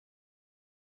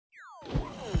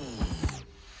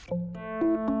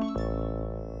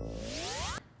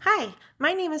Hi,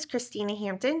 my name is Kristina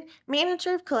Hampton,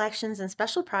 Manager of Collections and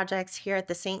Special Projects here at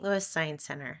the St. Louis Science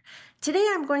Center. Today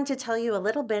I'm going to tell you a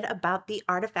little bit about the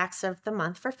artifacts of the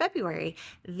month for February,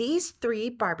 these three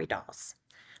Barbie dolls.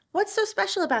 What's so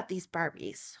special about these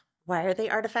Barbies? Why are they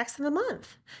artifacts of the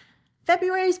month?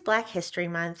 February is Black History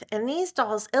Month, and these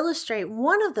dolls illustrate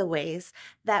one of the ways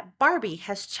that Barbie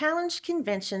has challenged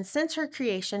convention since her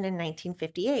creation in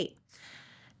 1958.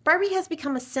 Barbie has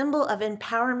become a symbol of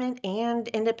empowerment and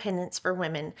independence for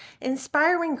women,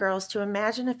 inspiring girls to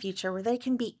imagine a future where they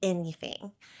can be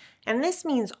anything. And this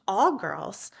means all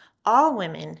girls, all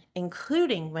women,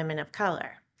 including women of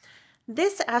color.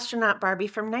 This astronaut Barbie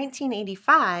from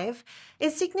 1985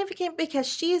 is significant because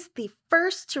she is the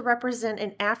first to represent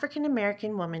an African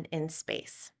American woman in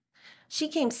space. She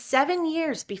came 7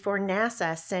 years before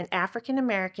NASA sent African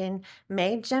American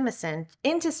Mae Jemison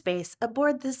into space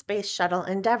aboard the Space Shuttle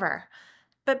Endeavour.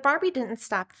 But Barbie didn't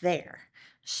stop there.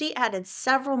 She added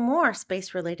several more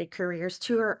space related careers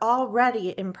to her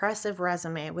already impressive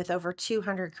resume with over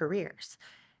 200 careers.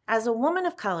 As a woman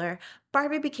of color,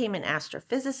 Barbie became an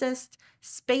astrophysicist,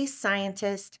 space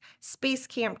scientist, space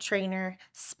camp trainer,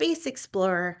 space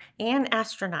explorer, and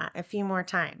astronaut a few more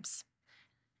times.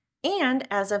 And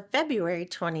as of February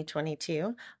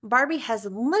 2022, Barbie has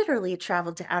literally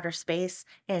traveled to outer space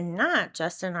and not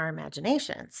just in our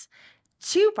imaginations.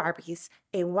 Two Barbies,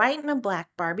 a white and a black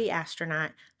Barbie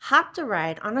astronaut, hopped a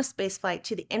ride on a spaceflight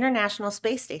to the International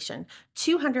Space Station,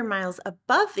 200 miles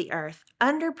above the Earth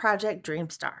under Project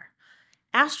Dreamstar.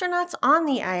 Astronauts on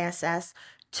the ISS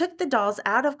took the dolls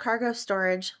out of cargo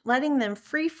storage, letting them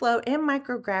free float in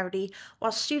microgravity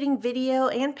while shooting video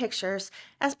and pictures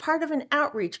as part of an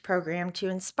outreach program to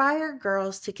inspire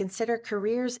girls to consider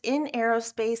careers in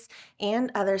aerospace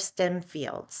and other STEM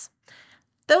fields.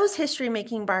 Those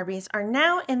history-making Barbies are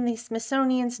now in the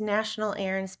Smithsonian's National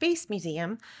Air and Space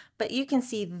Museum, but you can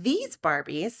see these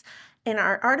Barbies in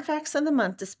our Artifacts of the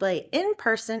Month display in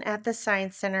person at the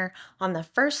Science Center on the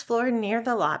first floor near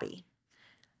the lobby.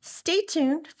 Stay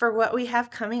tuned for what we have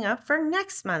coming up for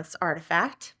next month's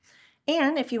artifact.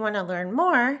 And if you want to learn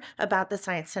more about the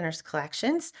Science Center's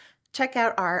collections, check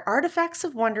out our Artifacts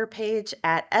of Wonder page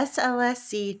at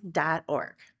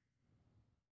slsc.org.